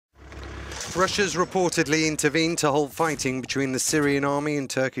Russia's reportedly intervened to halt fighting between the Syrian army and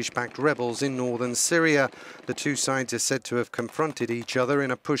Turkish-backed rebels in northern Syria. The two sides are said to have confronted each other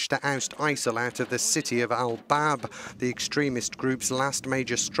in a push to oust ISIL out of the city of al-Bab, the extremist group's last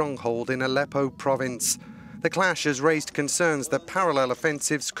major stronghold in Aleppo province. The clash has raised concerns that parallel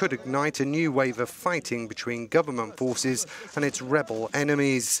offensives could ignite a new wave of fighting between government forces and its rebel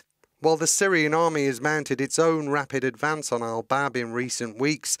enemies. While the Syrian army has mounted its own rapid advance on al-Bab in recent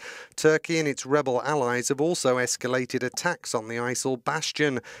weeks, Turkey and its rebel allies have also escalated attacks on the ISIL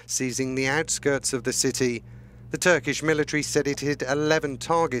bastion, seizing the outskirts of the city. The Turkish military said it hit 11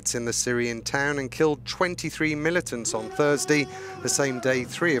 targets in the Syrian town and killed 23 militants on Thursday, the same day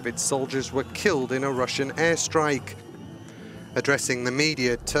 3 of its soldiers were killed in a Russian airstrike. Addressing the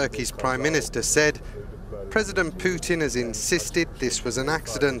media, Turkey's Prime Minister said, "President Putin has insisted this was an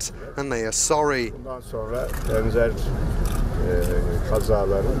accident and they are sorry.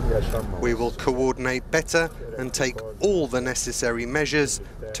 We will coordinate better and take all the necessary measures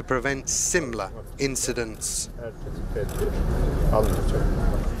to prevent similar incidents."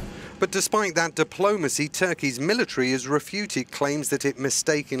 But despite that diplomacy, Turkey's military has refuted claims that it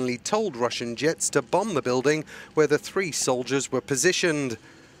mistakenly told Russian jets to bomb the building where the 3 soldiers were positioned.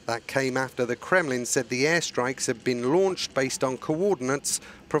 That came after the Kremlin said the airstrikes had been launched based on coordinates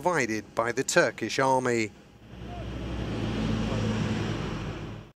provided by the Turkish army.